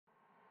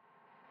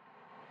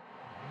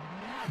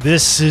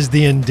This is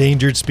the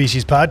Endangered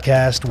Species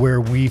Podcast,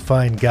 where we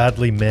find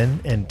godly men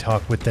and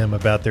talk with them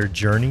about their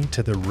journey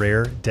to the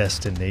rare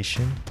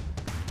destination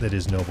that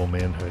is noble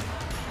manhood.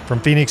 From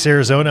Phoenix,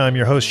 Arizona, I'm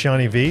your host,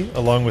 Shawnee V,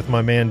 along with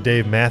my man,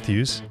 Dave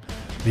Matthews,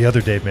 the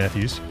other Dave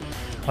Matthews.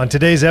 On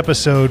today's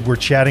episode, we're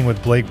chatting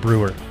with Blake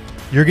Brewer.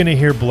 You're going to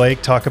hear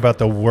Blake talk about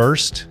the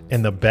worst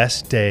and the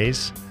best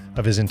days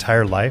of his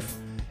entire life,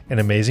 and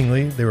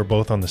amazingly, they were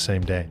both on the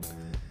same day.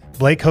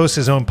 Blake hosts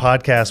his own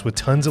podcast with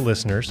tons of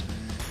listeners,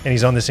 and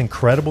he's on this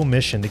incredible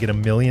mission to get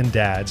 1 million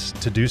dads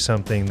to do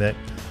something that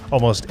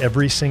almost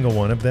every single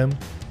one of them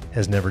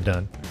has never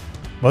done.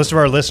 Most of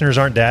our listeners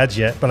aren't dads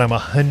yet, but I'm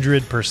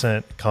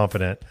 100%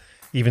 confident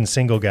even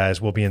single guys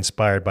will be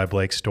inspired by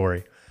Blake's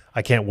story.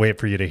 I can't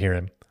wait for you to hear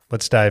him.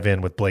 Let's dive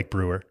in with Blake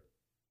Brewer.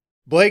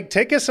 Blake,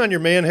 take us on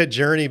your manhood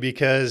journey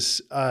because,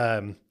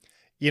 I'm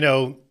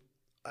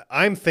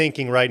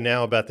thinking right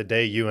now about the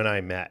day you and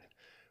I met.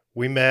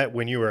 We met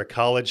when you were a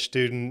college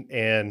student,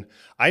 and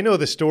I know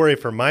the story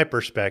from my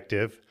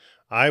perspective.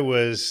 I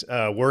was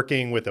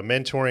working with a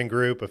mentoring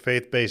group, a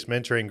faith-based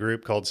mentoring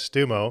group called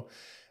STUMO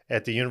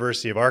at the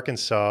University of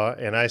Arkansas,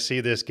 and I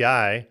see this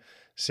guy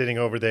sitting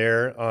over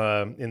there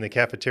in the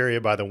cafeteria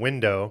by the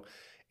window,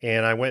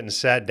 and I went and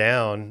sat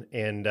down,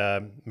 and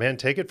man,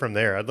 take it from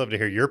there. I'd love to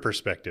hear your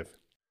perspective.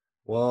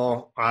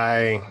 Well,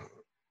 I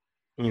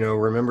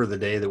remember the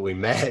day that we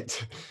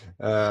met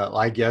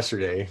like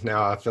yesterday.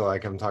 Now I feel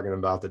like I'm talking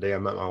about the day I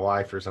met my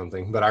wife or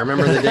something, but I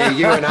remember the day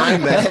you and I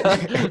met.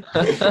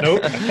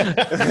 Nope.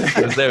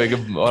 We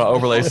could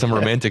overlay some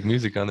romantic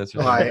music on this.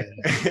 It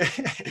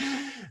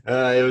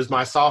was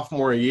my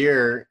sophomore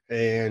year,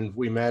 and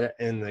we met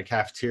in the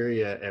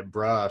cafeteria at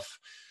Brewer,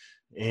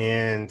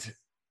 and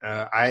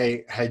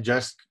I had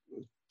just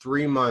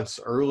 3 months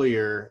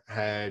earlier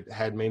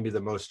had maybe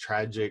the most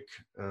tragic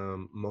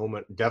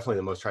moment, definitely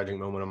the most tragic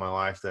moment of my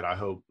life that I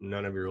hope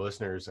none of your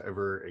listeners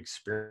ever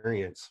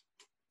experience.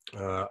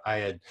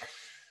 It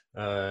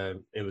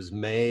was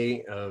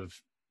May of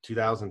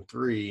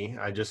 2003.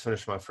 I just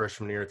finished my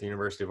freshman year at the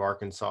University of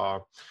Arkansas.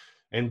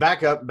 And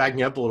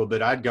backing up a little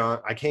bit, I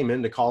came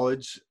into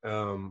college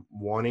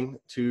wanting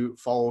to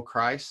follow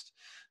Christ.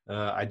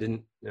 I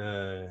didn't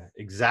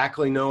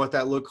exactly know what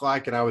that looked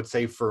like. And I would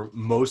say for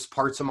most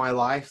parts of my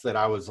life that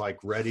I was like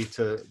ready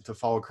to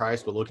follow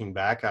Christ. But looking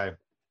back, I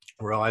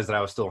realized that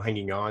I was still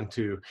hanging on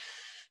to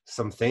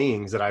some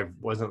things that I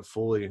wasn't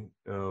fully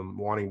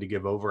wanting to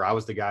give over. I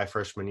was the guy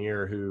freshman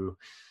year who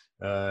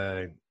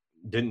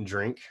didn't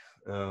drink.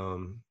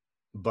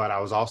 But I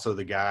was also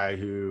the guy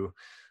who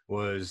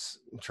was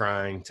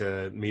trying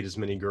to meet as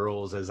many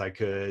girls as I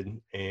could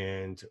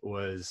and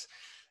was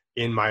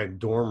in my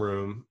dorm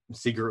room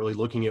secretly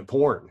looking at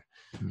porn,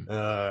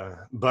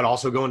 but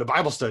also going to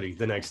Bible study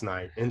the next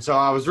night. And so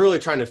I was really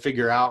trying to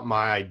figure out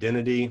my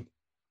identity.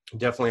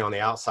 Definitely on the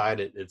outside,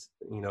 it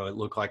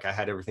looked like I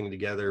had everything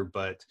together,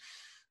 but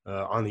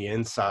on the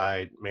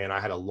inside, man,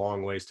 I had a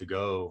long ways to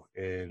go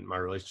in my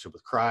relationship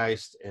with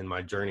Christ and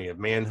my journey of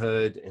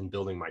manhood and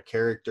building my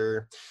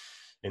character.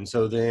 And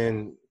so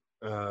then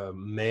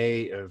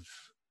May of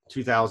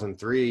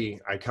 2003,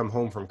 I come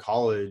home from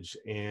college,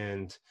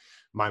 and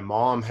my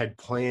mom had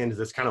planned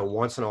this kind of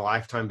once in a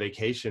lifetime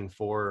vacation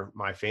for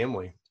my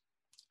family.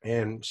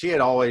 And she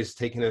had always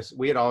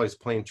we had always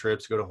planned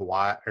trips to go to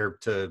Hawaii or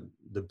to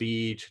the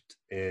beach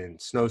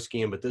and snow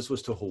skiing, but this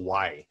was to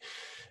Hawaii.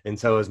 And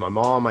so it was my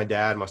mom, my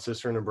dad, my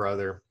sister, and a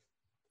brother.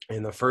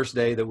 And the first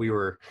day that we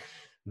were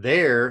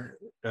there,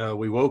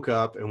 we woke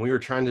up and we were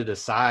trying to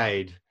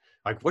decide,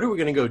 like, what are we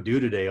going to go do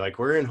today? Like,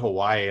 we're in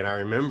Hawaii. And I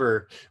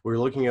remember we were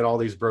looking at all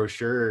these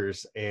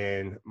brochures,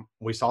 and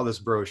we saw this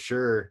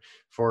brochure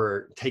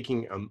for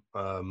taking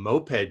a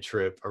moped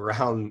trip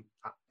around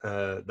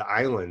the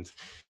island.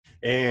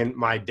 And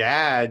my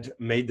dad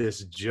made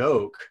this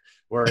joke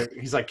where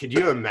he's like, could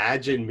you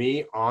imagine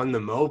me on the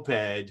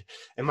moped?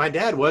 And my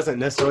dad wasn't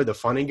necessarily the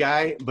funny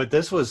guy, but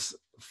this was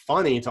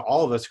funny to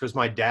all of us because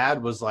my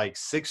dad was like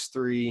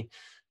 6'3",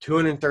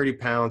 230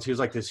 pounds. He was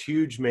like this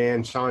huge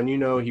man. Sean,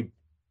 he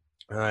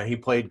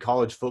played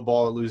college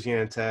football at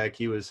Louisiana Tech.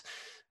 He was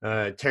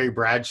Terry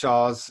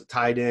Bradshaw's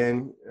tight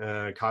end,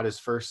 caught his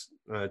first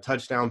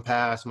touchdown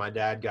pass. My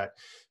dad got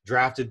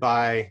drafted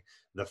by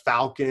the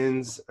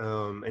Falcons,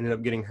 ended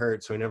up getting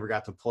hurt, so he never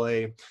got to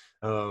play.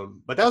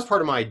 But that was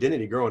part of my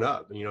identity growing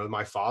up.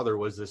 My father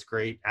was this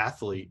great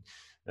athlete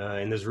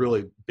and this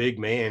really big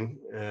man.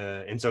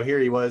 And so here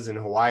he was in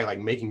Hawaii, like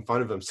making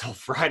fun of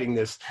himself riding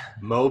this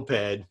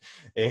moped.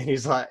 And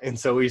he's like, and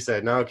so we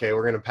said, no, okay,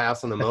 we're going to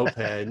pass on the moped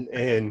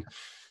and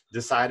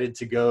decided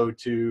to go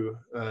to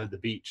the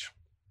beach.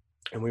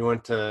 And we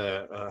went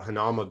to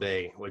Hanauma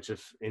Bay, which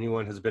if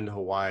anyone has been to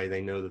Hawaii,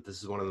 they know that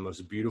this is one of the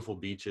most beautiful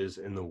beaches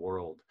in the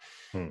world.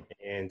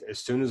 And as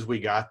soon as we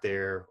got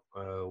there,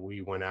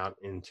 we went out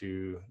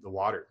into the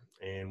water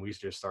and we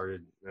just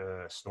started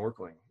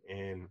snorkeling.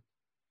 And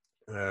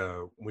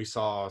we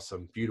saw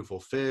some beautiful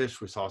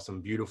fish. We saw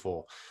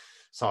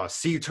saw a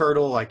sea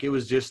turtle. Like, it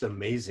was just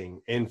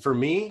amazing. And for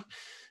me,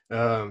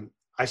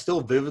 I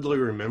still vividly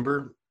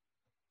remember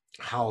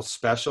how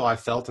special I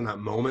felt in that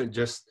moment,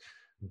 just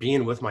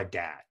being with my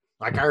dad.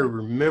 Like I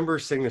remember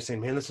sitting there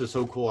saying, man, this is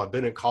so cool. I've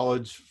been at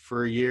college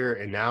for a year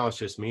and now it's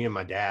just me and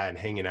my dad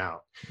hanging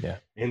out. Yeah.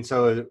 And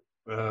so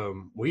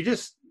we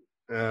just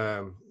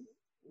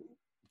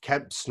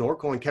kept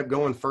snorkeling, kept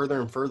going further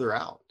and further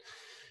out.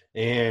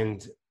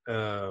 And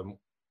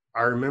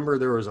I remember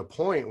there was a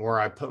point where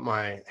I put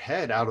my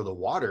head out of the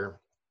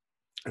water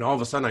and all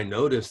of a sudden I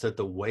noticed that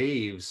the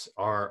waves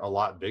are a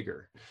lot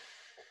bigger.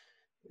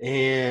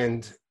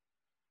 And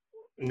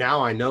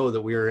now I know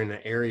that we are in an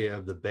area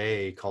of the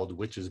bay called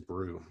Witch's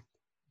Brew,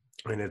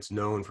 and it's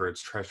known for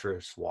its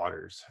treacherous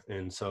waters.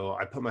 And so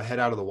I put my head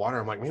out of the water.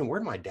 I'm like, man,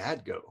 where'd my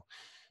dad go?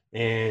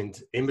 And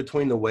in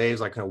between the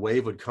waves, like a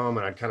wave would come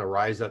and I'd kind of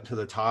rise up to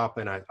the top.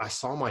 And I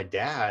saw my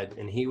dad,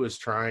 and he was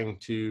trying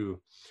to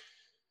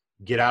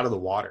get out of the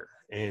water.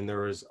 And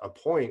there was a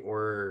point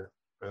where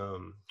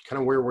kind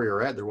of where we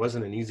were at, there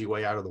wasn't an easy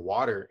way out of the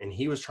water. And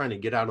he was trying to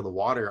get out of the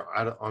water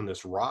on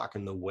this rock,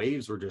 and the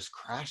waves were just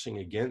crashing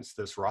against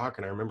this rock.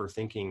 And I remember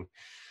thinking,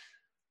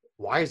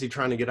 why is he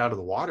trying to get out of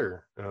the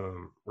water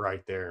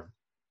right there?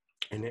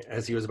 And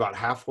as he was about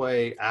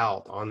halfway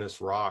out on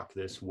this rock,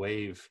 this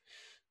wave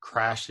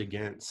crashed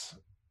against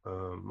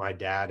my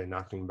dad and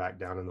knocked him back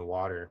down in the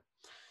water.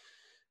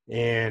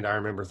 And I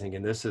remember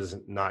thinking, this is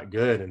not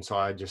good. And so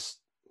I just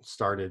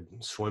started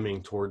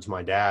swimming towards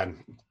my dad.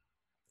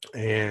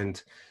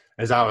 And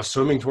as I was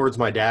swimming towards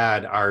my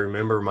dad, I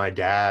remember my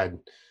dad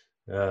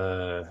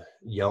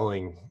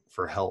yelling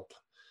for help.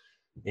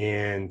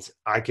 And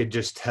I could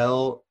just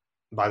tell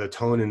by the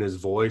tone in his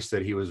voice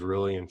that he was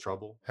really in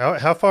trouble.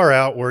 How far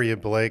out were you,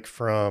 Blake,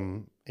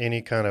 from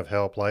any kind of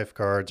help,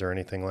 lifeguards or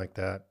anything like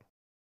that?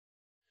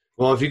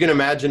 Well, if you can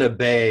imagine a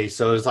bay,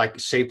 so it's like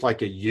shaped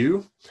like a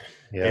U.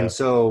 Yeah. And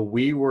so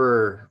we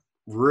were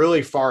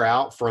really far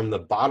out from the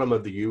bottom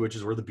of the U, which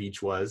is where the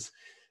beach was.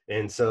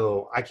 And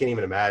so I can't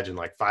even imagine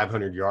like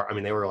 500 yards. I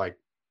mean, they were like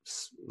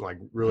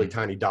really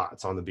tiny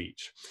dots on the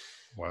beach.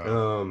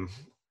 Wow.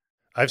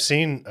 I've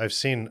seen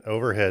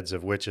overheads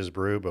of Witch's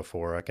Brew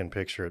before. I can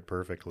picture it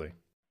perfectly.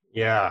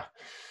 Yeah.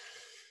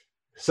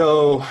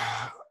 So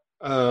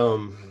I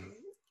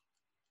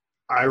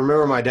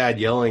remember my dad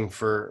yelling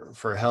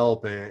for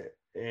help,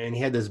 and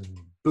he had this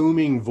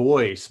booming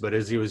voice, but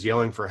as he was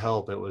yelling for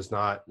help, it was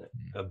not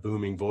a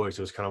booming voice.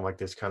 It was kind of like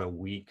this kind of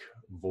weak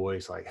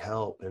voice, like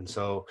help. And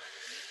so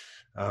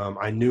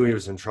I knew he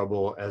was in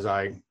trouble. As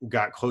I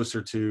got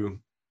closer to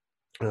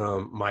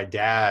my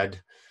dad,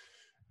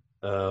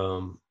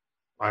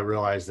 I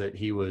realized that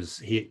he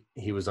was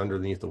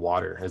underneath the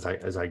water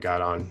as I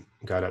got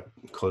up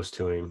close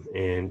to him.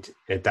 And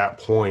at that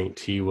point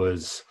he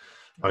was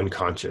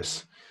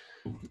unconscious.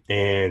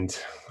 And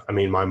I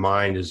mean, my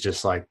mind is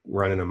just like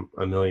running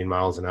a million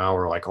miles an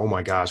hour. Like, oh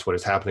my gosh, what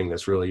is happening?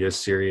 This really is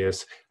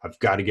serious. I've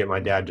got to get my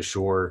dad to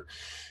shore.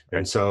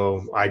 And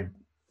so I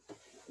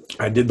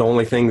did the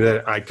only thing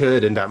that I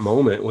could in that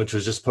moment, which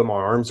was just put my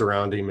arms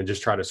around him and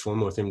just try to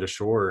swim with him to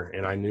shore.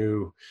 And I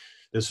knew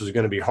this was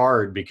going to be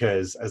hard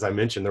because, as I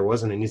mentioned, there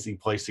wasn't an easy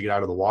place to get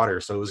out of the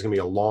water. So it was going to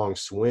be a long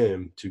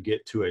swim to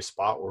get to a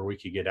spot where we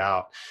could get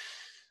out.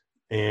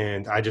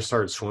 And I just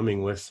started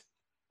swimming with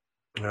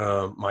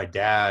my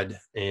dad.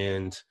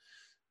 And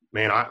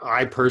man,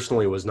 I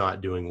personally was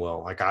not doing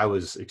well. Like, I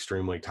was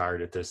extremely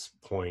tired at this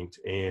point,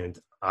 and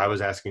I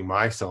was asking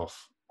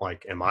myself,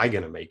 like, am I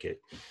going to make it?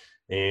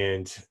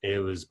 And it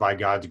was by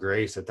God's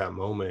grace at that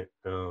moment,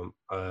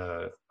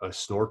 a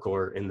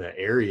snorkeler in the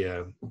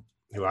area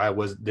who I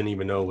didn't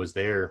even know was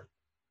there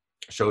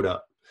showed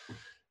up,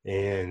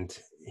 and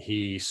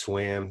he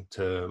swam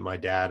to my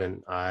dad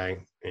and I,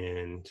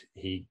 and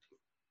he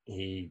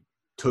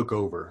took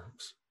over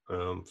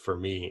for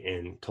me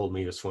and told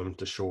me to swim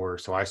to shore.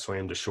 So I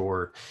swam to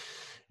shore.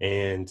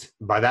 And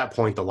by that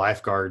point, the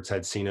lifeguards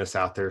had seen us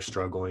out there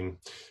struggling.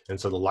 And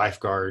so the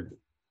lifeguard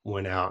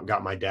went out,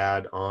 got my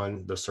dad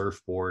on the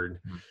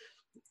surfboard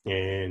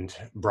and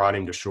brought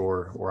him to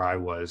shore where I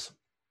was.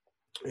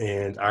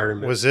 And I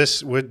remember,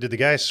 did the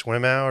guy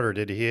swim out, or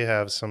did he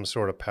have some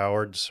sort of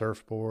powered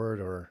surfboard?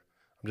 Or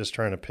I'm just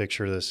trying to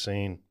picture this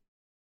scene.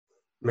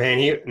 Man,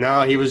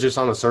 he was just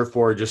on the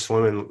surfboard, just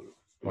swimming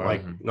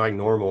like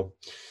normal.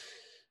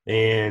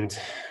 And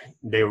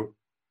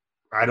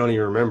I don't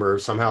even remember,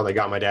 somehow they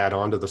got my dad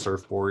onto the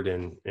surfboard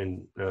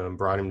and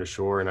brought him to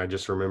shore. And I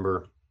just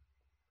remember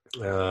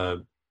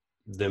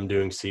them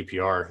doing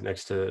CPR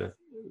next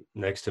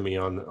to me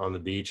on the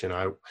beach. And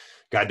I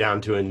got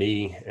down to a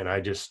knee, and I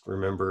just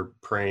remember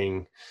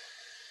praying,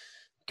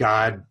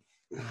 God,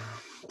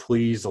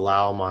 please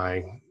allow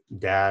my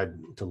dad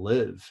to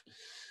live.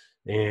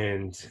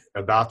 And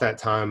about that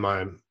time,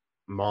 my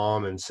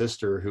mom and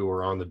sister, who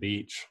were on the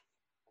beach,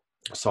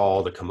 saw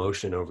all the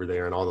commotion over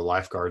there, and all the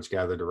lifeguards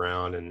gathered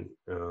around. And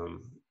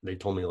they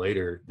told me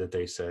later that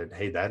they said,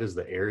 hey, that is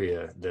the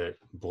area that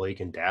Blake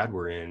and Dad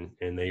were in.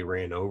 And they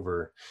ran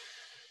over.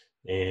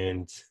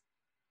 And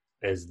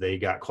as they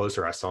got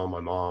closer, I saw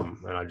my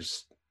mom, and I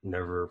just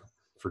never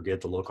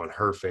forget the look on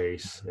her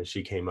face. And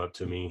she came up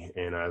to me,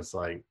 and I was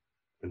like,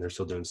 and they're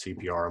still doing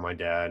CPR on my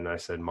dad. And I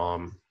said,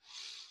 Mom,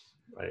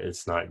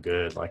 it's not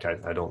good. Like,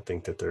 I don't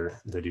think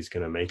that he's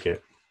going to make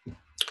it.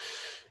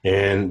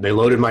 And they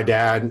loaded my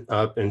dad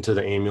up into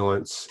the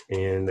ambulance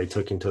and they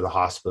took him to the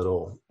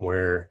hospital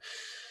where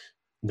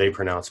they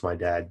pronounced my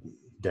dad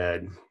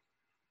dead.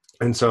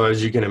 And so,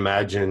 as you can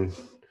imagine,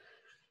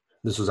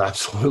 this was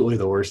absolutely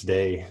the worst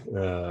day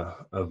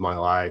of my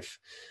life.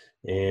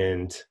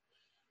 And,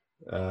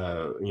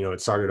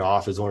 it started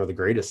off as one of the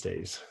greatest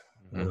days,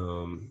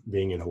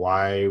 being in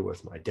Hawaii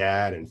with my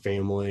dad and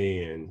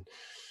family and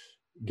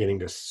getting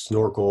to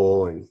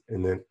snorkel. And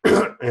then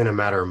in a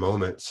matter of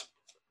moments,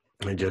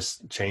 it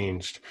just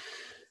changed.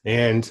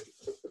 And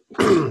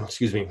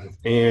excuse me.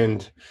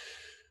 And,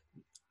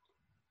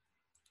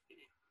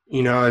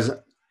 as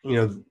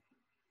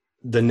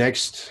the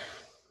next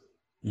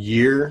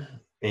year,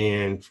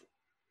 and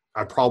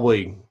I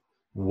probably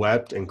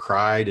wept and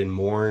cried and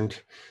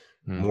mourned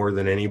more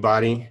than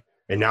anybody.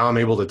 And now I'm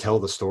able to tell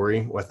the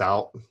story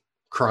without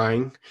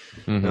crying.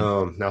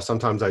 Now,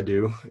 sometimes I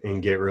do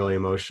and get really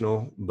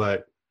emotional,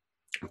 but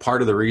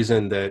part of the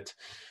reason that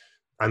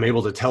I'm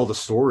able to tell the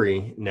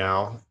story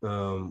now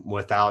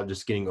without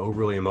just getting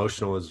overly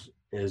emotional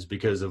is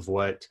because of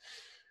what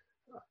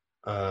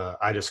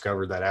I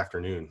discovered that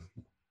afternoon.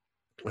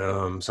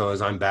 So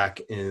as I'm back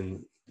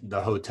in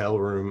the hotel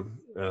room,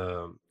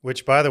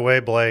 which, by the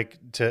way, Blake,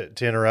 to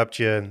interrupt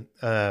you,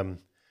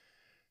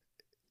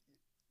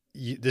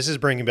 this is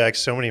bringing back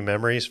so many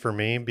memories for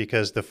me,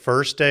 because the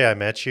first day I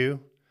met you,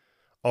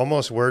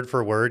 almost word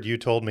for word, you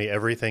told me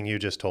everything you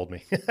just told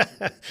me.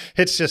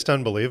 It's just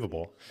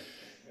unbelievable.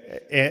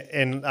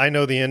 And I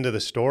know the end of the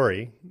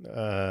story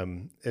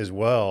as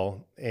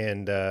well.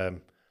 And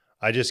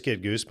I just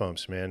get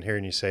goosebumps, man,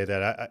 hearing you say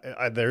that.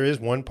 I there is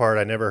one part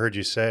I never heard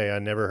you say. I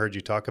never heard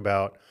you talk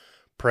about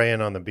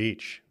praying on the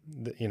beach,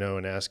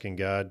 and asking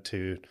God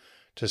to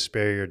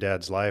spare your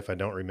dad's life. I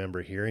don't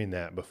remember hearing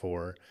that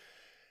before.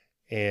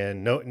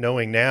 And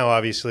knowing now,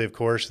 obviously, of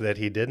course, that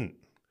he didn't,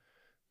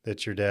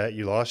 that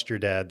you lost your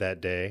dad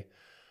that day.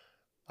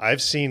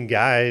 I've seen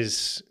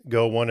guys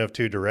go one of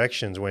two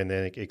directions when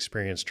they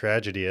experience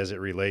tragedy as it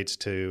relates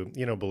to,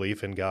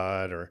 belief in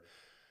God or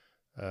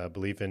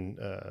belief in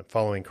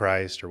following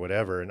Christ or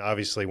whatever. And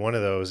obviously one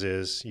of those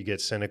is you get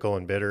cynical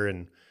and bitter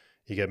and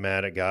you get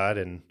mad at God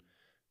and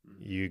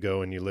you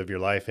go and you live your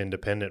life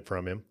independent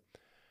from him.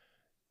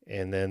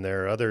 And then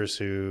there are others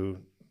who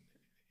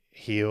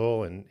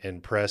heal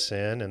and press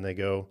in and they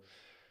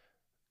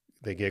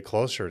get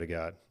closer to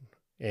God.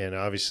 And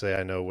obviously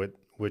I know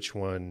which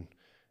one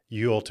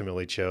you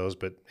ultimately chose,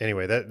 but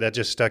anyway, that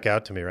just stuck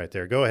out to me right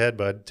there. Go ahead,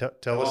 bud.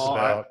 Tell us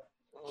about.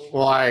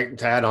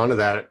 To add on to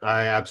that,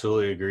 I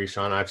absolutely agree,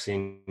 Sean. I've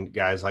seen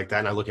guys like that,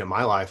 and I look at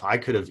my life. I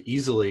could have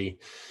easily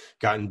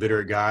gotten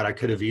bitter at God. I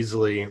could have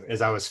easily,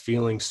 as I was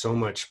feeling so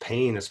much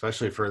pain,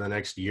 especially for the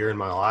next year in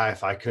my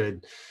life, I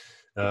could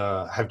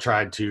have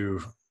tried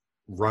to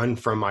run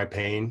from my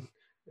pain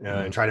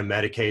and try to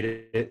medicate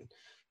it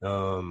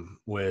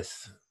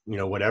with,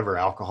 whatever,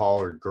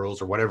 alcohol or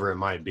girls or whatever it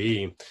might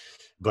be.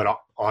 But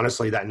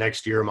honestly, that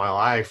next year of my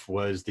life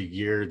was the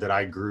year that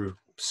I grew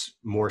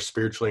more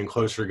spiritually and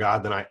closer to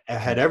God than I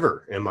had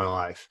ever in my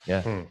life.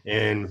 Yeah.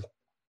 And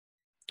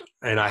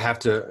I have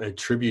to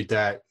attribute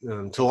that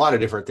to a lot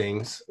of different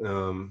things,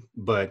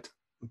 but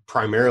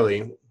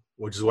primarily,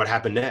 which is what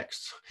happened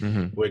next,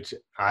 which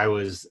I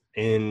was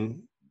on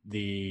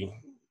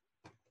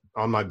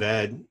my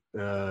bed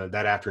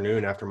that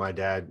afternoon after my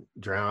dad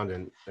drowned.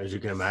 And as you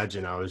can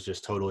imagine, I was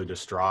just totally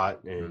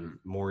distraught and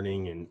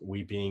mourning and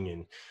weeping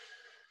and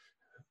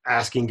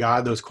asking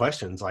God those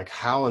questions, like,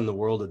 how in the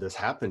world did this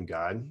happen,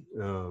 God?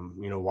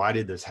 Why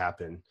did this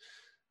happen?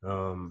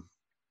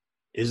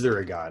 Is there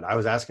a God? I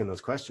was asking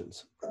those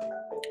questions.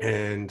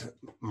 And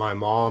my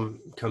mom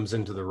comes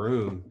into the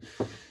room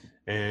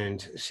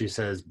and she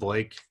says,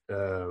 Blake,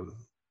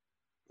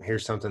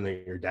 here's something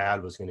that your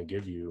dad was going to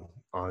give you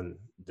on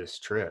this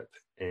trip.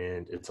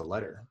 And it's a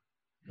letter.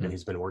 And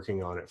he's been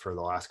working on it for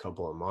the last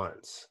couple of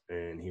months.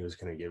 And he was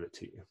going to give it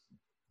to you.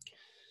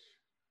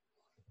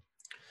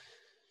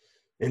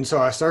 And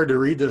so I started to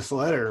read this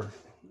letter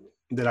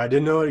that I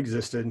didn't know it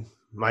existed.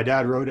 My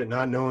dad wrote it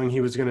not knowing he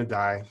was going to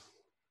die.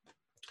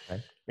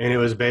 Okay. And it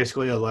was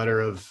basically a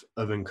letter of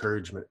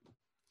encouragement.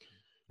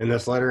 And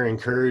this letter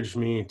encouraged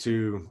me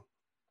to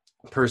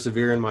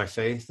persevere in my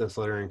faith. This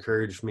letter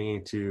encouraged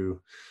me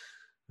to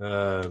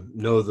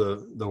know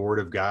the word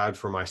of God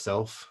for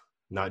myself,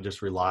 not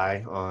just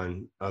rely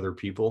on other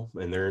people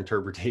and their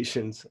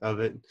interpretations of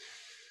it.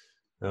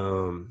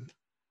 The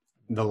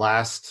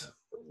last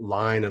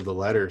line of the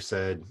letter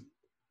said,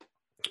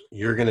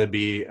 you're going to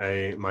be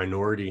a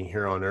minority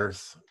here on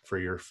earth for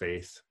your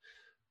faith,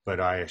 but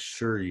I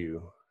assure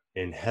you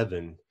in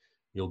heaven,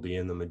 you'll be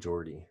in the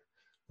majority.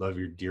 Love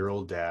your dear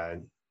old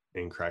dad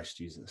in Christ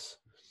Jesus.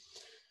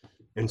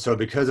 And so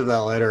because of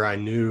that letter, I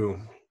knew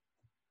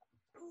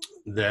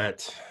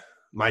that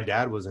my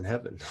dad was in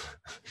heaven.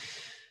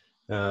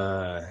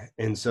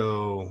 And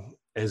so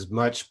as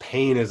much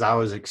pain as I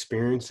was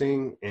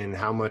experiencing and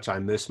how much I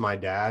miss my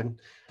dad,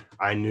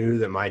 I knew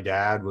that my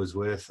dad was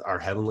with our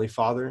Heavenly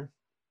Father.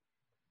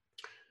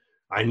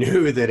 I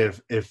knew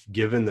that if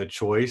given the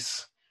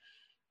choice,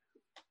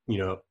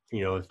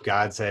 if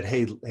God said,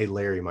 hey,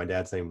 Larry, my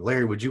dad's name,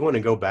 Larry, would you want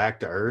to go back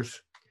to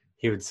Earth?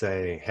 He would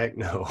say, heck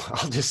no,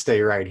 I'll just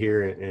stay right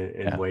here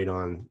and wait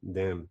on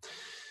them.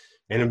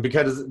 And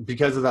because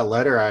of that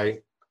letter,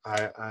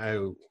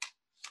 I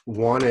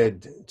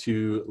wanted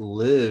to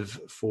live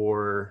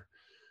for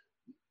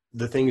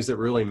the things that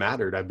really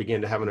mattered. I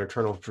began to have an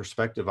eternal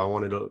perspective. I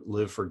wanted to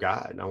live for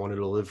God. I wanted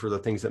to live for the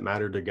things that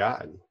mattered to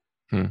God.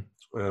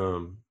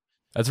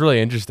 That's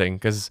really interesting,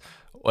 because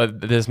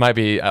this might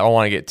be, I don't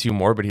want to get too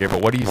morbid here,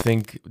 but what do you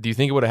think? Do you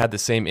think it would have had the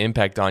same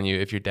impact on you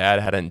if your dad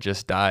hadn't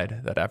just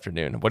died that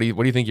afternoon? What do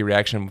you think your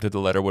reaction to the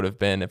letter would have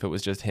been if it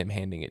was just him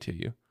handing it to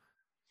you?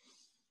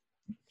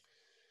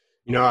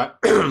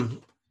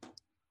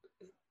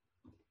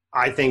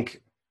 I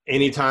think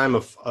anytime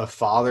a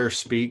father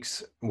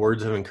speaks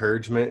words of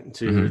encouragement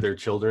to their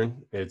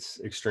children, it's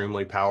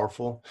extremely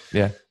powerful.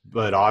 Yeah.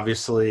 But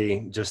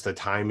obviously, just the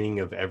timing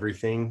of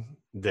everything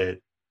that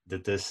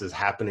this is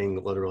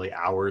happening literally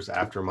hours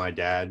after my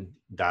dad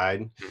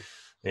died,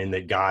 and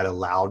that God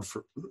allowed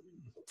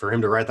for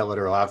him to write that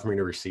letter, allowed for me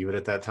to receive it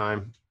at that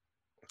time.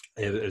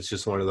 It's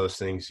just one of those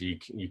things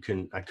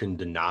I couldn't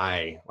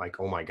deny,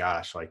 like, oh my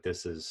gosh, like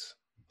this is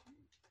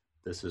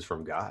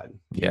from God.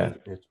 Yeah.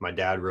 My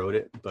dad wrote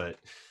it, but.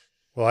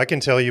 Well, I can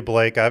tell you,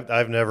 Blake,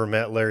 I've never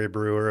met Larry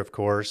Brewer, of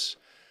course.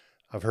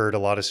 I've heard a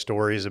lot of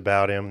stories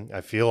about him.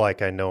 I feel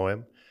like I know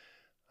him.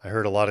 I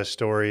heard a lot of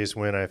stories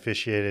when I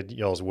officiated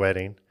y'all's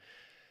wedding.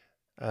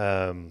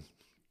 But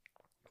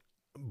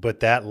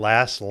that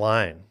last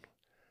line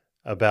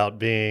about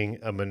being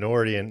a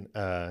minority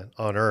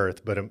on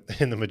earth, but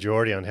in the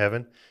majority in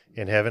heaven,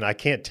 I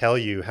can't tell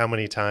you how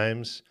many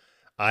times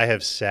I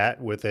have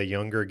sat with a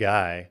younger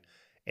guy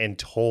and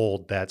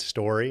told that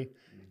story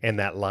and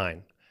that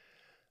line,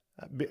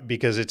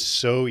 because it's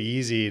so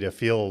easy to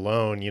feel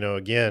alone.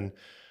 Again,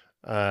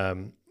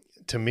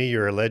 to me,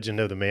 you're a legend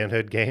of the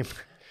manhood game.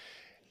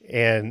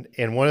 And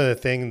one of the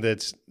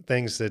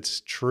things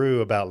that's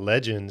true about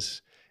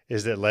legends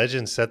is that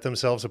legends set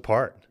themselves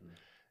apart.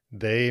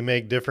 They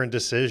make different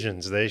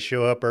decisions. They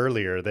show up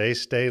earlier. They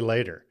stay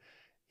later,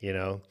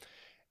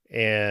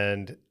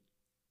 and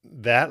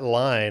that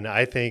line,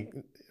 I think,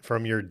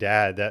 from your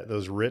dad, that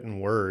those written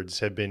words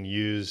have been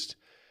used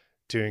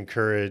to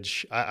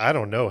encourage, I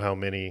don't know how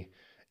many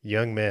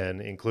young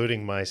men,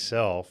 including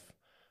myself,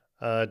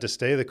 to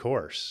stay the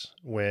course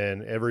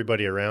when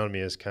everybody around me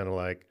is kind of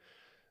like,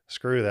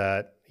 screw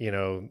that,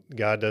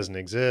 God doesn't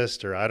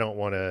exist, or I don't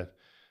want to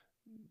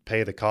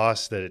pay the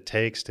cost that it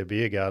takes to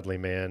be a godly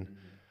man.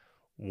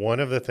 Mm-hmm. One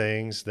of the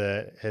things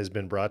that has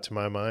been brought to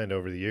my mind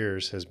over the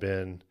years has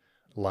been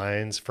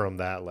lines from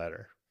that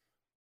letter.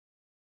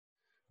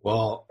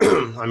 Well,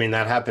 I mean,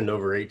 that happened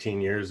over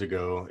 18 years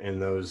ago,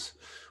 and those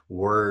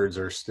words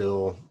are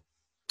still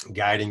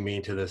guiding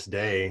me to this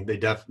day.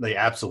 They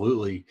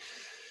absolutely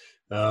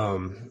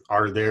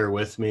are there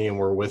with me, and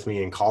were with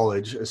me in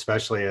college,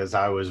 especially as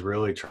I was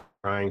really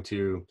trying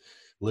to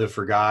live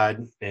for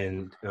God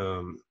and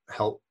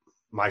help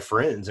my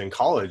friends in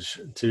college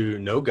to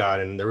know God.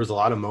 And there was a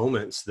lot of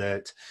moments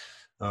that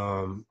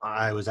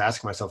I was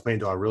asking myself, man,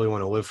 do I really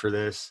want to live for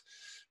this?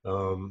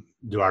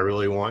 Do I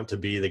really want to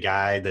be the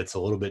guy that's a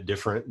little bit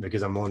different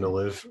because I'm willing to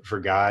live for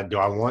God? Do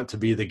I want to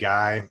be the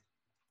guy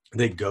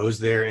that goes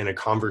there in a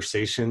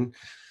conversation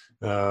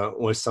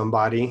with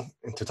somebody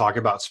to talk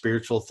about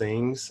spiritual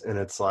things? And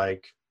it's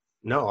like,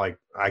 no, like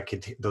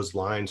those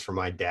lines from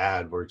my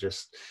dad were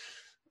just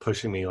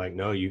pushing me like,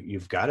 no,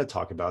 you've got to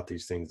talk about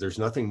these things. There's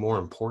nothing more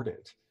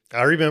important.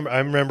 I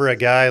remember a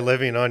guy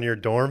living on your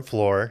dorm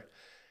floor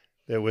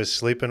that was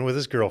sleeping with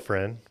his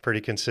girlfriend pretty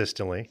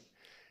consistently.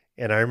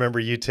 And I remember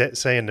you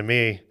saying to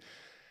me,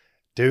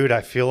 dude,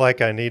 I feel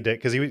like I need to,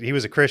 because he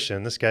was a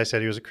Christian. This guy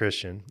said he was a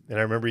Christian. And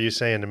I remember you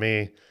saying to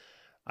me,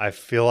 I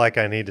feel like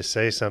I need to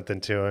say something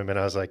to him. And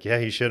I was like, yeah,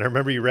 you should. I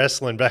remember you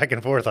wrestling back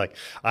and forth. Like,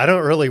 I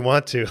don't really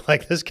want to.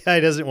 Like, this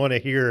guy doesn't want to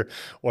hear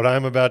what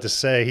I'm about to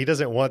say. He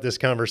doesn't want this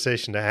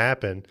conversation to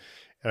happen.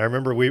 And I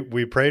remember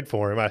we prayed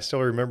for him. I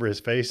still remember his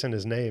face and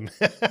his name.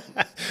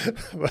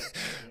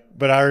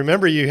 But I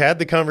remember you had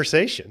the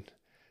conversation.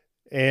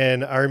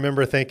 And I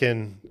remember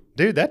thinking,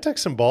 dude, that took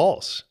some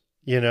balls,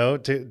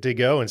 to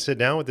go and sit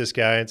down with this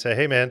guy and say,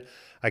 hey, man,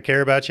 I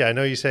care about you. I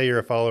know you say you're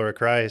a follower of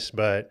Christ,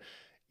 but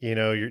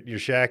you're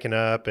shacking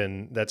up,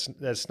 and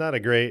that's not a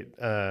great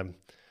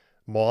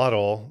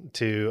model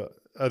to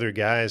other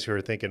guys who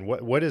are thinking,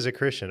 what is a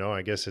Christian? Oh,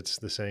 I guess it's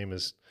the same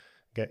as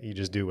you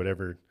just do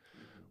whatever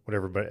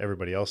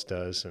everybody else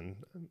does. And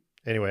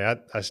anyway,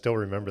 I still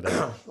remember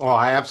that. Well,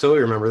 I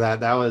absolutely remember that.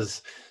 That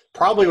was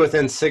probably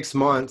within 6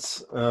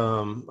 months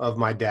of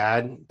my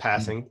dad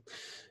passing.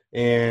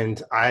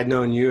 And I had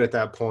known you at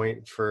that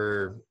point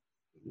for,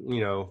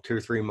 2 or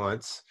 3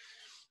 months.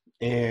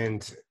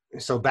 And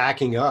so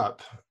backing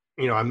up,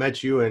 I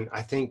met you in,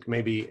 I think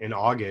maybe in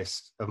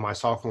August of my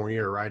sophomore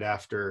year, right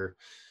after,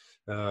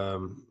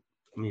 3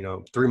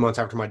 months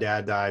after my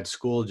dad died.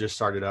 School just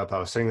started up. I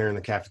was sitting there in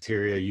the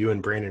cafeteria. You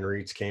and Brandon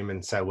Reitz came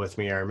and sat with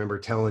me. I remember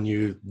telling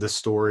you the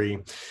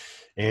story.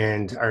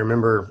 And I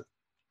remember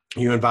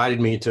you invited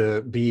me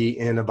to be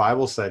in a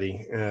Bible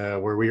study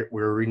where we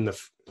were reading the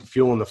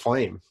Fuel and the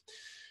Flame.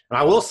 And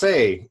I will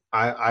say,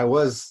 I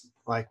was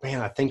like,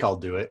 man, I think I'll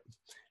do it.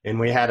 And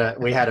we had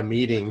a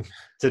meeting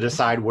to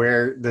decide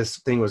where this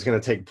thing was going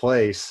to take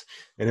place,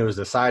 and it was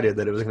decided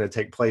that it was going to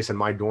take place in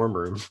my dorm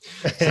room.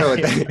 So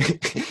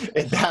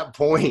at that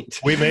point,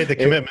 we made the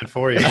commitment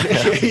for you.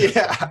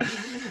 Yeah,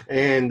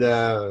 and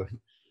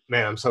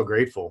man, I'm so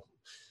grateful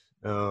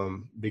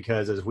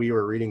because as we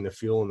were reading the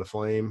Fuel and the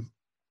Flame,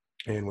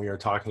 and we are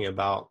talking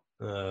about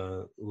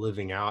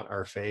living out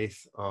our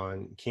faith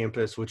on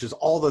campus, which is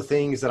all the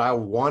things that I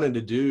wanted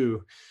to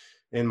do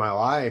in my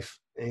life,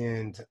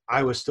 and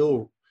I was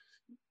still,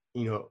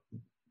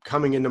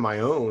 coming into my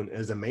own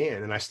as a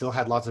man, and I still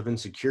had lots of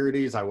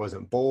insecurities. I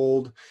wasn't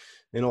bold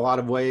in a lot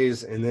of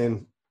ways. And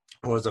then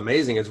what was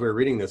amazing as we were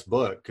reading this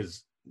book,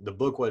 because the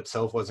book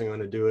itself wasn't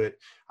going to do it.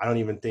 I don't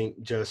even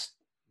think just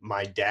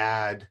my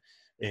dad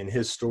and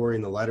his story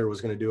in the letter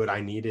was going to do it. I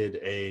needed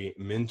a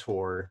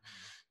mentor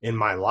in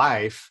my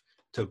life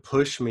to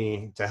push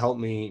me, to help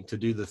me to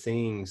do the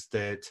things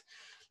that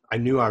I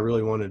knew I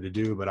really wanted to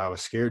do, but I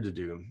was scared to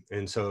do.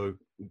 And so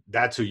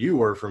that's who you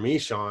were for me,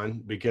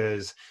 Sean,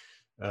 because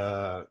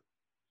that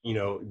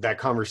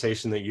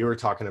conversation that you were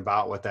talking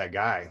about with that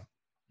guy,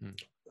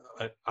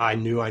 I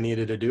knew I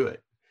needed to do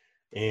it.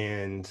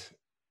 And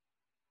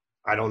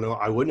I don't know,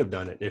 I wouldn't have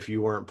done it if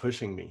you weren't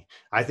pushing me.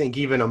 I think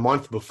even a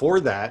month before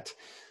that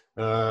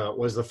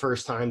was the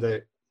first time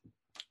that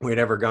we'd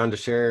ever gone to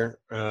share,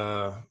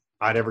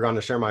 I'd ever gone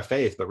to share my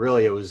faith, but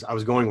really I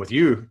was going with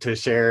you to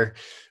share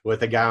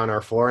with a guy on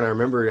our floor. And I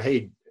remember,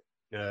 hey,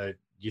 do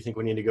you think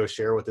we need to go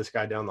share with this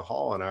guy down the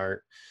hall? And I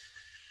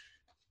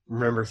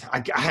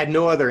had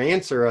no other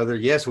answer other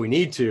yes, we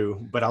need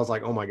to, but I was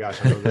like, oh my gosh,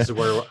 I know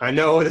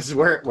this is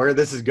where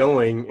this is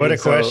going. What a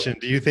question.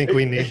 Do you think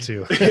we need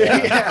to?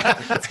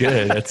 Yeah. That's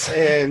good.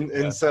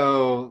 And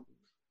so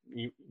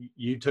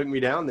you took me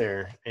down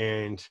there,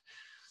 and,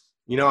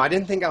 I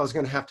didn't think I was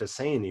going to have to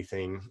say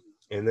anything.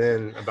 And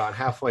then about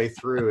halfway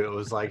through, it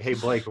was like, hey,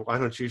 Blake, why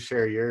don't you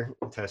share your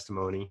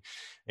testimony?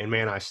 And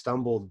man, I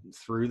stumbled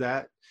through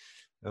that.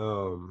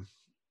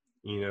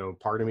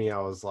 Part of me, I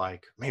was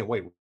like, man,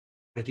 wait,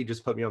 did he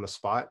just put me on the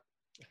spot?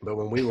 But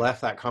when we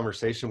left that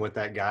conversation with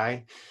that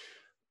guy,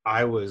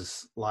 I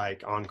was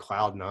like on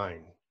cloud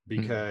 9,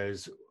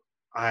 because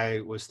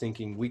I was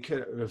thinking we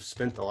could have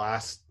spent the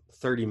last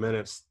 30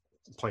 minutes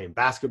playing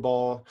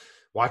basketball,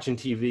 watching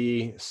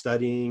TV,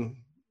 studying.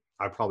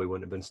 I probably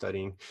wouldn't have been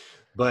studying,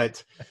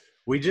 but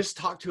we just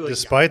talked to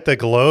Despite the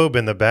globe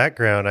in the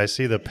background, I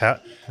see you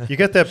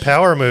got that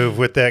power move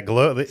with that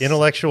globe, the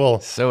intellectual.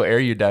 So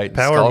erudite,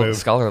 move.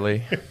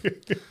 Scholarly.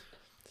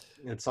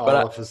 It's all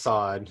a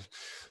facade.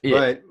 Yeah,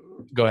 but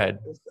go ahead.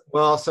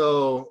 Well,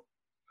 so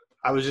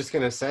I was just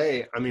going to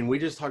say, I mean, we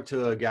just talked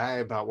to a guy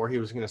about where he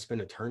was going to spend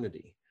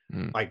eternity.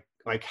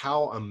 Like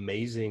how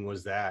amazing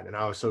was that? And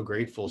I was so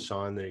grateful,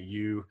 Sean, that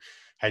you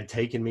had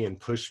taken me and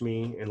pushed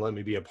me and let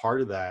me be a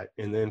part of that.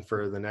 And then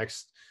for the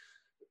next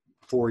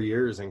 4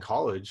 years in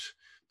college,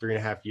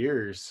 3.5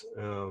 years,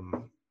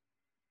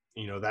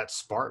 that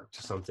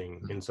sparked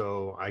something. And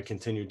so I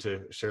continued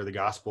to share the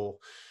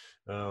gospel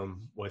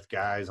with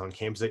guys on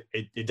campus.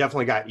 It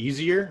definitely got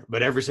easier,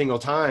 but every single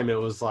time it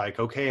was like,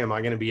 okay, am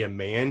I going to be a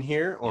man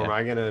here, or am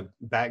I going to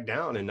back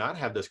down and not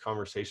have this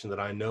conversation that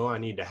I know I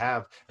need to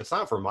have? It's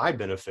not for my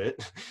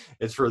benefit.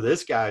 It's for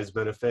this guy's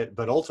benefit,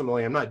 but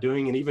ultimately I'm not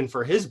doing it even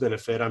for his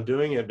benefit. I'm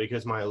doing it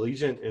because my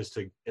allegiance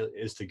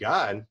is to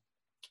God,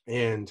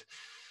 and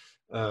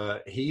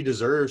he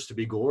deserves to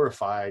be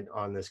glorified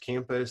on this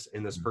campus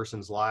in this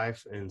person's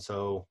life. And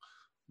so,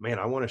 man,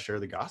 I want to share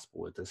the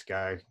gospel with this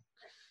guy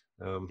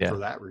for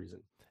that reason.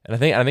 And I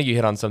think you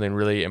hit on something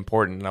really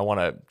important, and I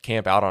want to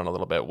camp out on a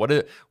little bit.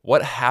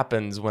 What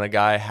happens when a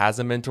guy has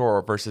a mentor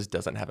or versus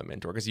doesn't have a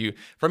mentor? Because you,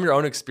 from your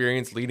own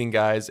experience leading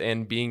guys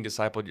and being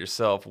discipled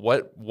yourself,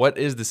 what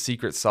is the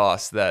secret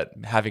sauce that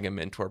having a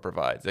mentor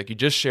provides? Like you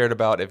just shared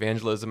about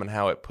evangelism and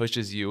how it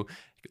pushes you,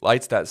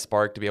 lights that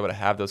spark to be able to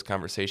have those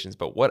conversations.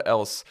 But what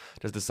else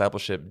does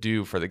discipleship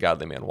do for the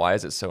godly man? Why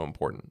is it so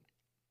important?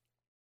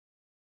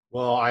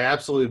 Well, I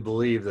absolutely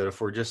believe that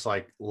if we're just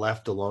like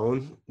left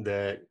alone,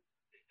 that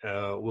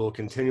we'll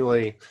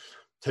continually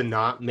to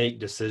not make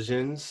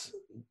decisions,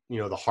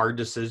 the hard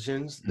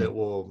decisions that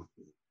will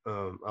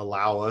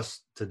allow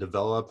us to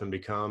develop and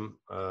become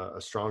a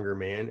stronger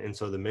man. And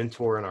so the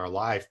mentor in our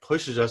life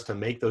pushes us to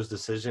make those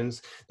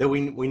decisions that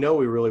we know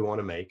we really want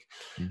to make.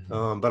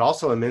 But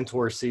also a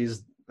mentor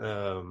sees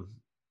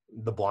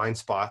the blind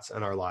spots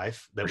in our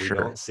life that we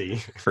don't see.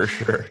 For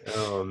sure.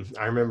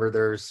 I remember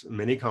there's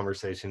many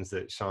conversations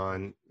that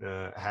Sean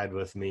had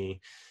with me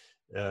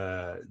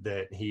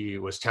that he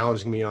was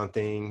challenging me on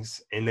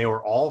things, and they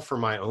were all for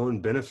my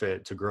own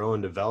benefit to grow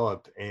and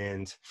develop.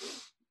 And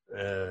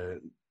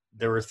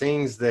there were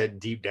things that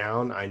deep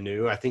down I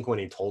knew. I think when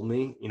he told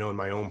me, in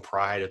my own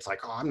pride, it's like,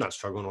 oh, I'm not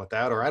struggling with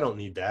that, or I don't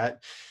need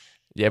that.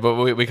 Yeah, but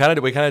we kind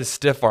of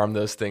stiff arm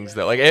those things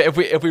though. Like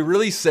if we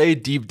really say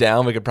deep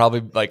down, we could probably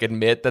like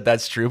admit that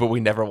that's true, but we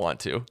never want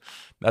to.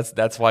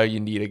 That's why you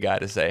need a guy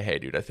to say, hey,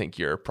 dude, I think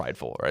you're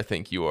prideful, or I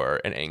think you are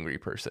an angry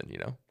person,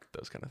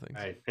 those kind of things.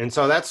 Right. And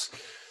so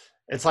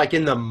it's like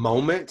in the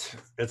moment,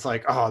 it's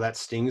like, oh, that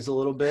stings a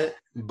little bit.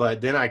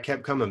 But then I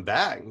kept coming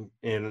back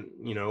and,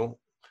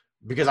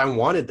 because I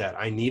wanted that,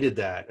 I needed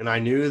that. And I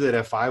knew that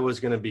if I was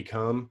going to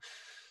become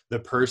the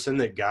person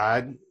that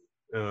God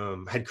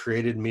had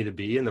created me to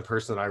be and the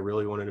person that I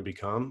really wanted to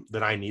become,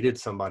 that I needed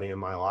somebody in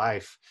my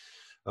life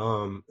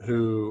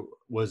who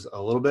was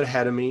a little bit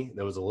ahead of me,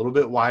 that was a little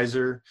bit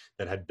wiser,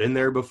 that had been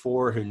there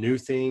before, who knew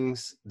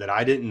things that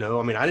I didn't know.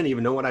 I mean, I didn't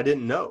even know what I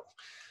didn't know.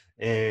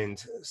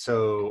 And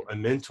so a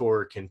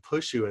mentor can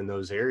push you in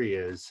those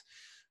areas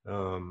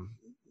to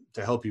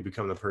help you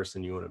become the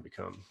person you want to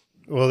become.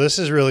 Well, this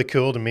is really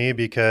cool to me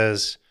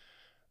because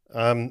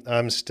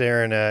I'm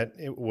staring at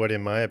what,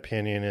 in my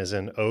opinion, is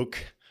an oak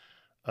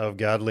of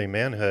godly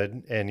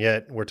manhood, and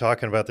yet we're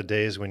talking about the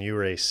days when you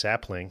were a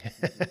sapling.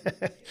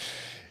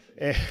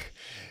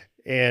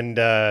 And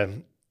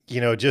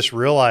just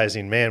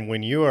realizing, man,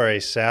 when you are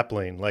a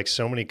sapling, like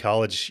so many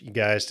college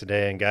guys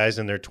today and guys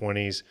in their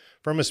 20s,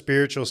 from a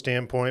spiritual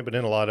standpoint, but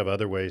in a lot of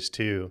other ways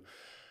too,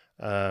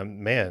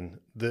 man,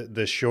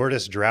 the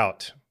shortest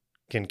drought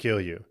can kill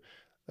you.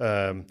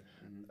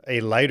 A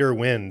lighter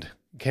wind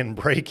can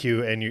break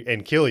you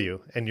and kill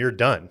you, and you're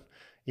done,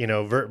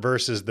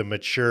 versus the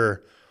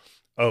mature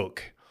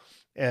oak.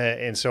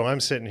 And so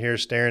I'm sitting here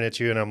staring at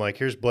you, and I'm like,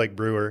 here's Blake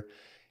Brewer.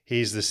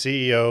 He's the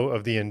CEO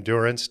of the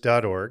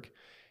endurance.org.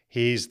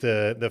 He's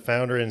the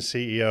founder and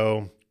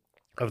CEO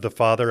of the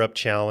Father Up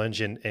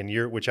Challenge,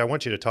 which I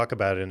want you to talk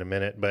about in a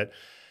minute. But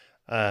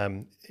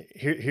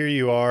here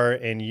you are,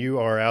 and you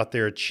are out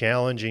there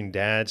challenging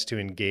dads to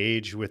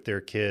engage with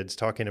their kids,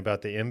 talking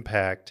about the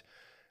impact,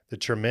 the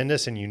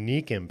tremendous and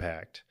unique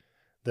impact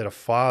that a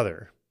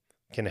father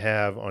can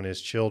have on his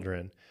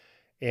children.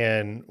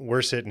 And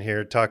we're sitting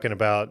here talking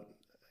about,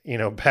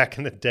 back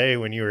in the day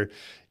when you were,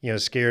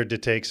 scared to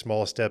take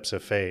small steps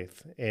of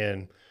faith.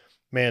 And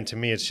man, to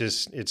me,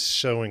 it's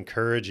so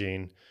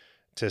encouraging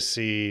to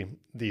see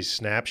these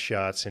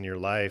snapshots in your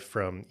life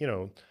from,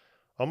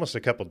 almost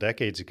a couple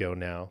decades ago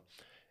now.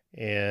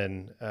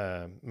 And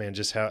man,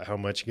 just how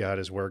much God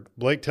has worked.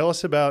 Blake, tell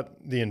us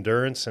about the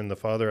endurance and the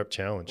Father Up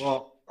Challenge.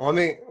 Well,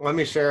 let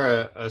me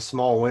share a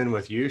small win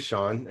with you,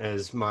 Sean,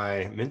 as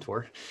my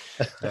mentor.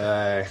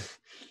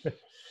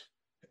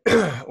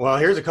 Well,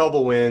 here's a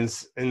couple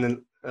wins.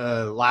 In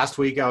the last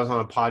week, I was on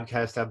a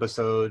podcast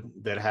episode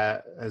that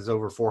has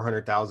over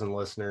 400,000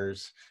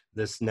 listeners.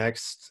 This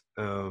next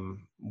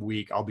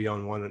week, I'll be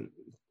on one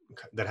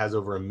that has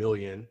over 1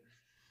 million.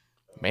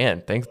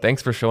 Man,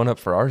 thanks for showing up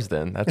for ours.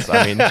 Then I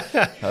don't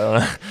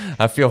know.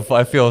 I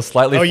feel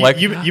slightly. Oh,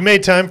 you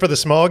made time for the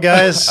small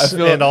guys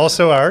and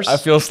also ours. I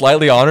feel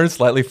slightly honored,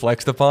 slightly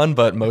flexed upon,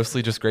 but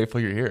mostly just grateful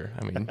you're here.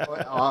 I mean, I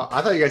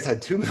thought you guys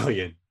had 2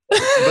 million.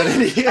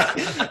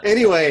 But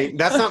anyway,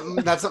 that's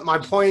not my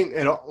point.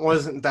 It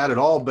wasn't that at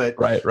all. But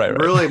right.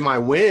 Really, my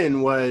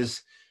win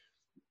was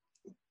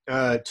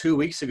 2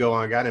 weeks ago.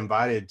 I got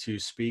invited to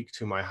speak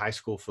to my high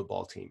school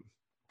football team.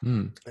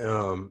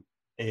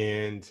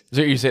 And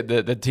so you said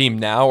the team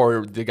now,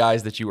 or the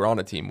guys that you were on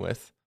a team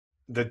with?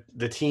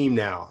 The team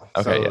now.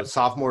 Okay, so yeah.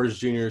 Sophomores,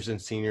 juniors,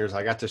 and seniors.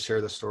 I got to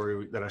share the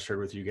story that I shared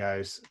with you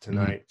guys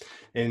tonight.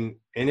 Mm-hmm.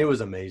 And it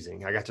was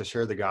amazing. I got to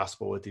share the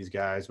gospel with these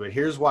guys. But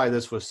here's why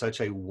this was such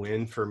a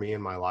win for me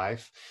in my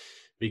life.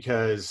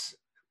 Because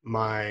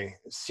my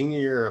senior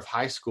year of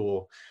high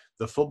school,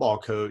 the football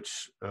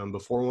coach,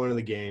 before one of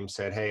the games,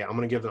 said, hey, I'm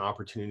going to give an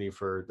opportunity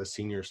for the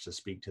seniors to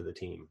speak to the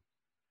team.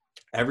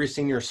 Every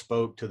senior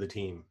spoke to the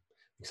team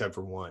except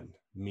for one,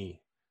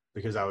 me,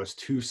 because I was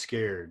too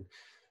scared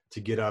to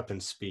get up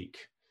and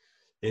speak.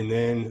 And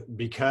then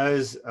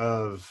because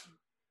of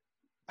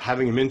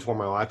having a mentor in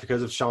my life,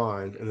 because of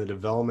Sean and the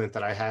development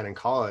that I had in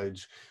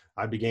college,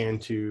 I began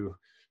to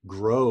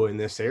grow in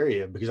this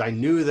area because I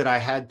knew that I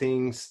had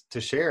things to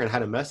share and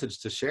had a message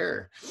to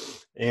share.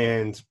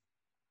 And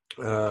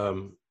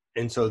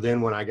so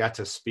then when I got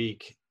to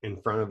speak in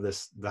front of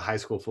the high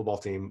school football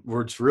team,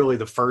 which really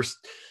the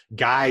first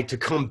guy to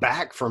come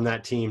back from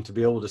that team to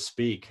be able to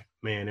speak,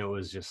 man, it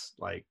was just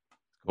like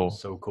cool.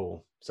 So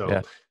cool. So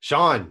yeah.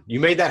 Sean, you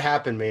made that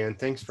happen, man.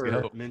 Thanks for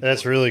mentoring.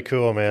 That's really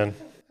cool, man.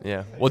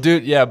 Yeah. Well,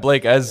 dude, yeah,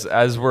 Blake, as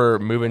we're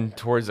moving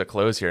towards a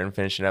close here and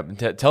finishing up,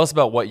 tell us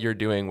about what you're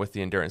doing with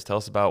the endurance. Tell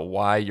us about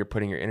why you're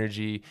putting your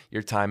energy,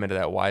 your time into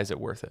that. Why is it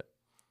worth it?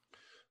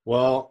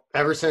 Well,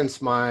 ever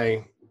since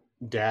my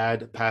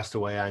dad passed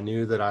away, I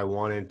knew that I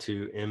wanted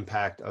to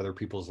impact other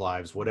people's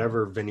lives,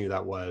 whatever venue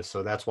that was.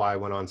 So that's why I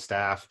went on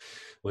staff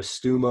with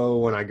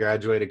STUMO when I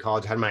graduated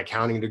college. I had my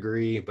accounting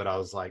degree, but I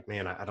was like,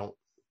 man,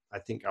 I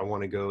think I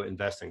want to go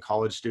invest in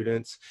college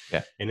students.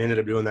 Yeah. And ended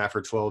up doing that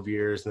for 12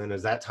 years. And then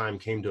as that time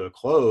came to a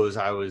close,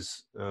 I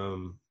was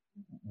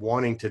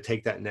wanting to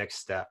take that next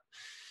step.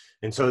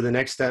 And so the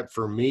next step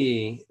for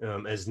me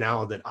is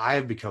now that I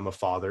have become a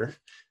father,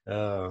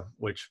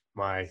 which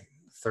my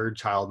third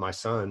child, my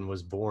son,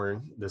 was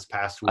born this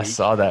past week. I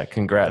saw that.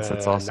 Congrats.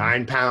 That's awesome.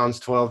 9 pounds,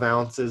 12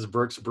 ounces,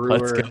 Brooks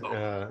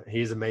Brewer.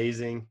 He's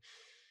amazing.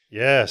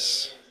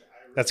 Yes.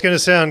 That's going to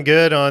sound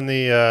good on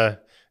the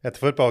at the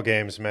football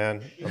games,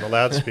 man, on the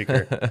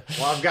loudspeaker.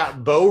 Well, I've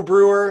got Bo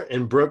Brewer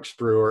and Brooks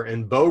Brewer,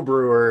 and Bo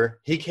Brewer,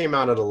 he came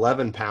out at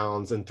 11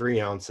 pounds and 3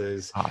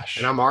 ounces. Gosh.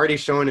 And I'm already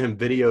showing him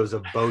videos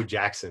of Bo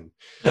Jackson.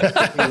 He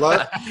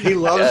loves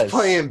Yes.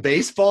 playing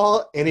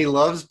baseball, and he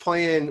loves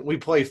playing. We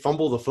play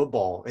fumble the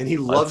football, and he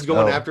loves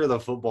going go. after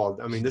the football.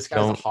 I mean, this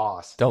guy's a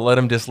hoss. Don't let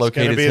him It's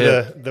dislocate going to his be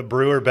hip. the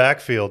Brewer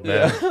backfield,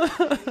 man.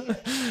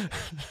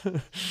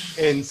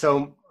 And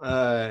so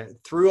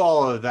through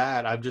all of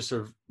that, I've just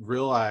sort of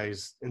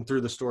realized, and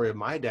through the story of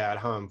my dad,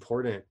 how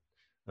important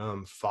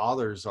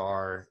fathers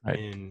are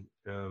in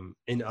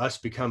us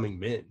becoming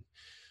men.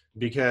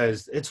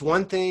 Because it's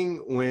one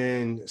thing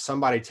when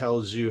somebody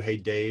tells you, hey,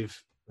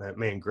 Dave,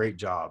 man, great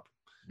job.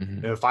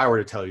 Mm-hmm. If I were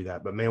to tell you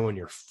that, but man, when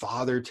your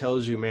father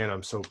tells you, man,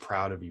 I'm so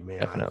proud of you,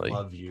 man, Definitely. I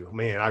love you,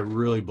 man, I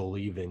really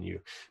believe in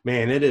you,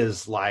 man, it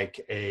is like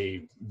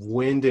a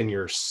wind in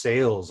your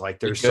sails.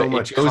 Like there's so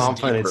much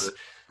confidence. Deeper.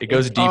 It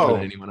goes deeper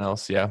than anyone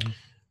else. Yeah.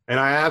 And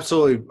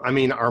I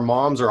mean, our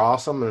moms are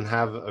awesome and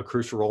have a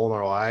crucial role in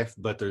our life,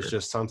 but there's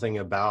just something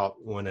about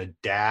when a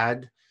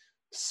dad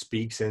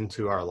speaks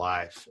into our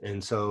life.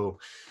 And so,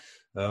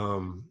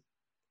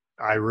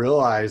 I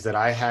realize that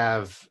I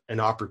have an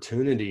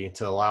opportunity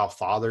to allow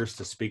fathers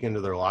to speak into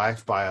their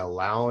life by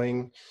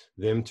allowing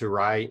them to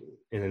write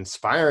and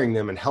inspiring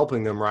them and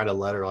helping them write a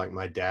letter like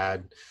my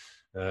dad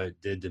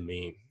did to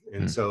me.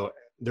 And so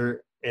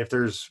if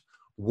there's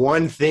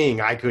one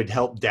thing I could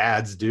help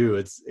dads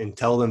do, and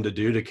tell them to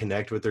do to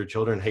connect with their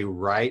children, hey,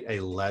 write a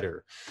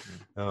letter.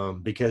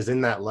 Because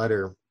in that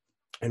letter,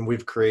 and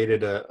we've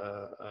created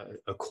a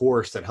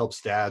course that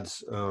helps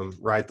dads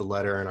write the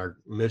letter. And our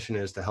mission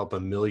is to help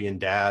 1 million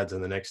dads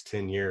in the next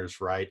 10 years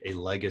write a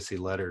legacy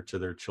letter to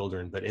their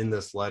children. But in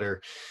this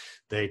letter,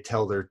 they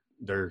tell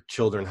their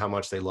children how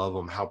much they love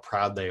them, how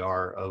proud they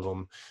are of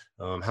them,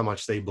 how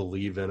much they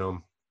believe in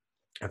them.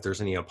 If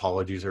there's any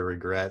apologies or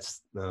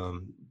regrets,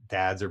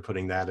 dads are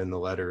putting that in the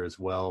letter as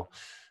well.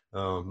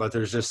 But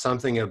there's just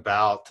something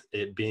about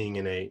it being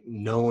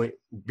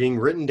being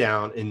written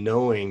down and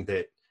knowing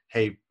that,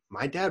 hey,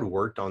 my dad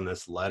worked on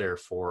this letter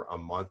for a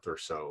month or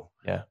so.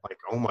 Yeah. Like,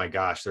 oh my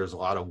gosh, there's a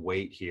lot of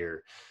weight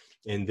here.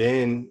 And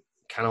then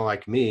kind of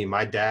like me,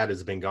 my dad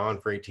has been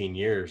gone for 18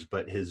 years,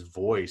 but his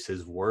voice,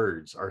 his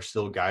words are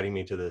still guiding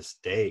me to this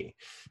day.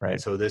 Right.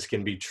 And so this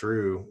can be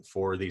true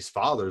for these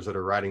fathers that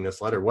are writing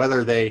this letter,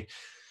 whether they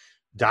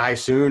die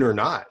soon or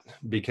not,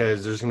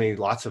 because there's going to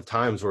be lots of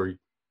times where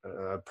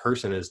a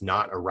person is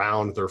not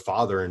around their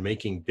father and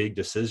making big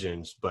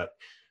decisions, but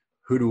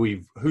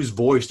whose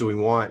voice do we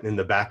want in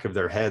the back of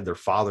their head? Their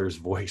father's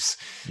voice,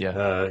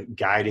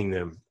 guiding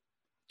them.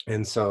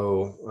 And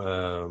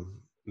so,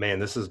 man,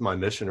 this is my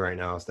mission right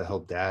now, is to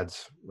help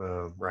dads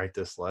write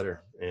this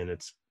letter. And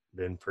it's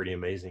been pretty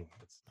amazing.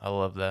 I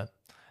love that.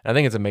 And I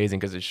think it's amazing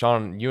because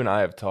Sean, you and I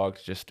have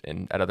talked just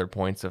at other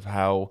points of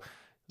how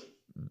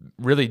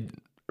really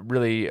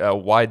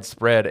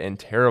widespread and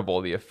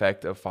terrible the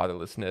effect of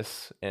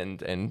fatherlessness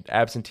and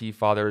absentee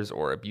fathers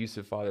or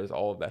abusive fathers,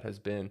 all of that has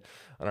been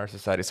on our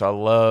society. So I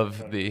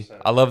love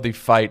the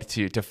fight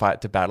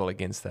to battle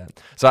against that.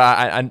 So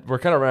we're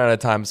kind of running out of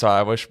time. So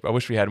I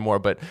wish we had more,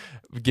 but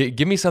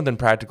give me something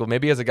practical,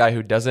 maybe as a guy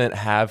who doesn't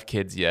have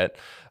kids yet,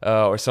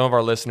 or some of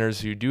our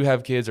listeners who do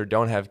have kids or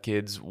don't have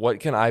kids.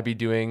 What can I be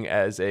doing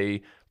as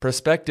a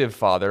prospective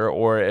father,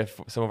 or if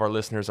some of our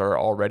listeners are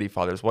already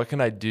fathers, what can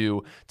I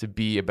do to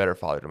be a better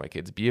father to my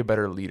kids, be a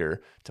better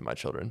leader to my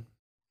children?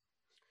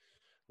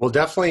 Well,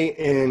 definitely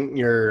in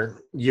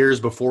your years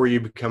before you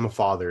become a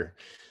father,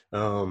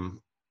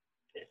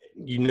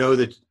 you know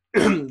that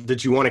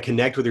that you want to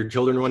connect with your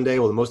children one day.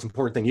 Well, the most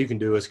important thing you can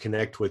do is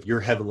connect with your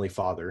heavenly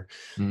Father.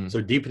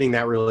 So deepening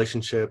that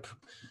relationship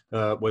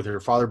with your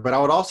father. But I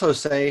would also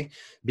say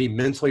be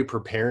mentally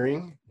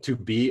preparing to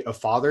be a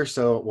father.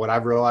 So what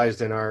I've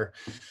realized in our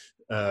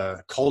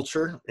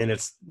culture, and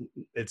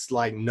it's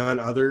like none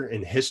other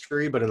in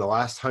history, but in the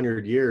last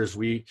 100 years,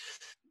 we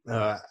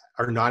are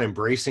not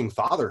embracing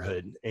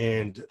fatherhood.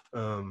 And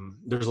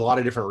there's a lot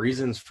of different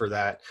reasons for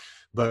that.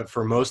 But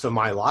for most of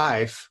my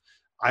life,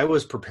 I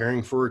was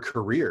preparing for a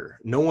career.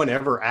 No one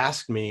ever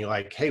asked me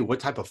like, hey, what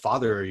type of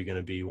father are you going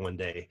to be one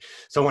day?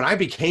 So when I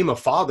became a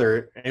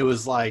father, it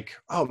was like,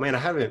 oh man, I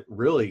haven't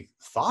really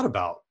thought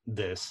about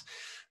this.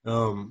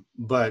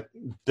 But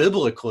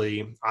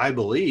biblically, I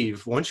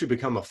believe once you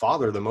become a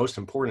father, the most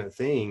important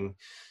thing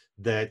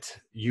that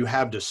you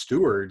have to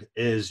steward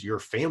is your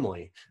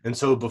family. And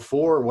so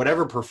before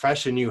whatever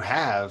profession you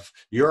have,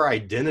 your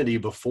identity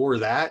before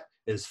that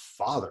is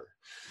father.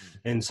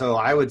 And so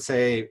I would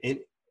say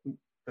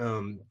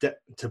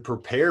to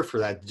prepare for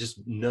that,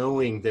 just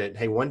knowing that,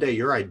 hey, one day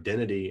your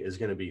identity is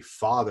going to be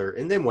father,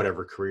 and then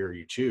whatever career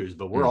you choose,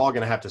 but we're all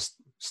going to have to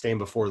stand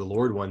before the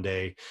Lord one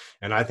day.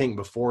 And I think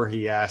before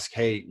he asks,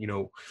 hey,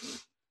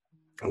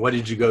 what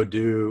did you go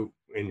do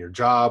in your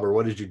job, or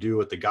what did you do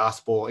with the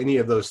gospel, any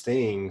of those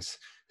things,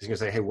 he's going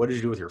to say, hey, what did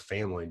you do with your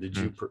family? Did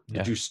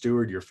you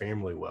steward your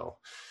family well?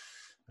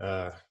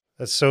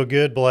 That's so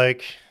good,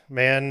 Blake,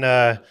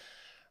 man.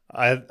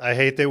 I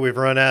hate that we've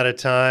run out of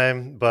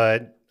time,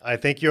 but I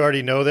think you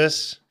already know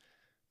this,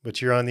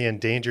 but you're on the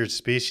endangered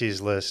species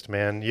list,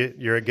 man.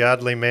 You're a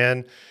godly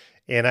man,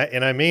 and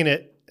I mean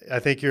it. I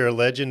think you're a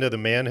legend of the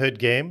manhood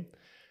game.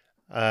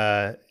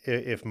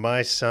 If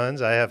my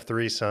sons, I have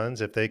 3 sons,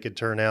 if they could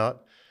turn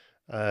out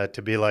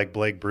to be like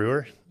Blake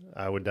Brewer,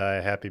 I would die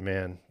a happy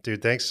man.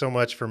 Dude, thanks so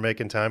much for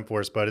making time for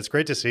us, bud. It's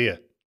great to see you.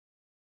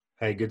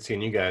 Hey, good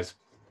seeing you guys.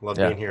 Love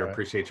Yeah. being here. All right.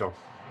 Appreciate y'all.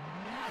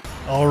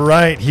 All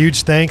right.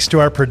 Huge thanks to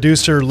our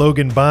producer,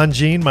 Logan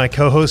Bonjean, my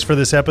co-host for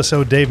this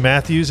episode, Dave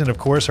Matthews, and of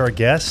course, our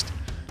guest,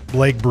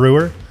 Blake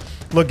Brewer.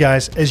 Look,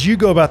 guys, as you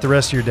go about the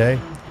rest of your day,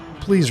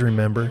 please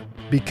remember,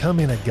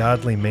 becoming a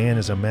godly man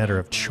is a matter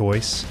of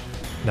choice,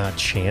 not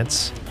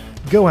chance.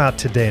 Go out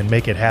today and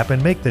make it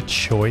happen. Make the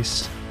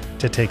choice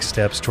to take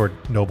steps toward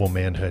noble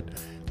manhood.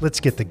 Let's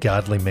get the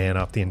godly man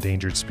off the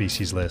endangered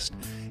species list.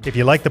 If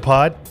you like the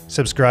pod,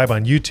 subscribe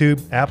on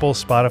YouTube, Apple,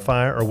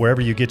 Spotify, or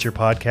wherever you get your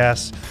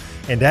podcasts.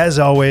 And as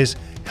always,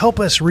 help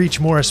us reach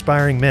more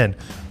aspiring men.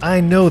 I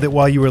know that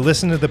while you were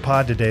listening to the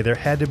pod today, there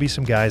had to be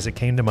some guys that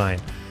came to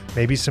mind.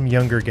 Maybe some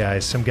younger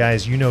guys, some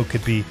guys you know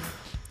could be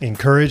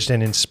encouraged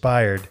and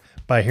inspired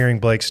by hearing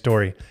Blake's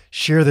story.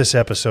 Share this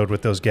episode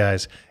with those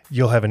guys.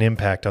 You'll have an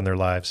impact on their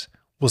lives.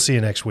 We'll see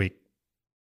you next week.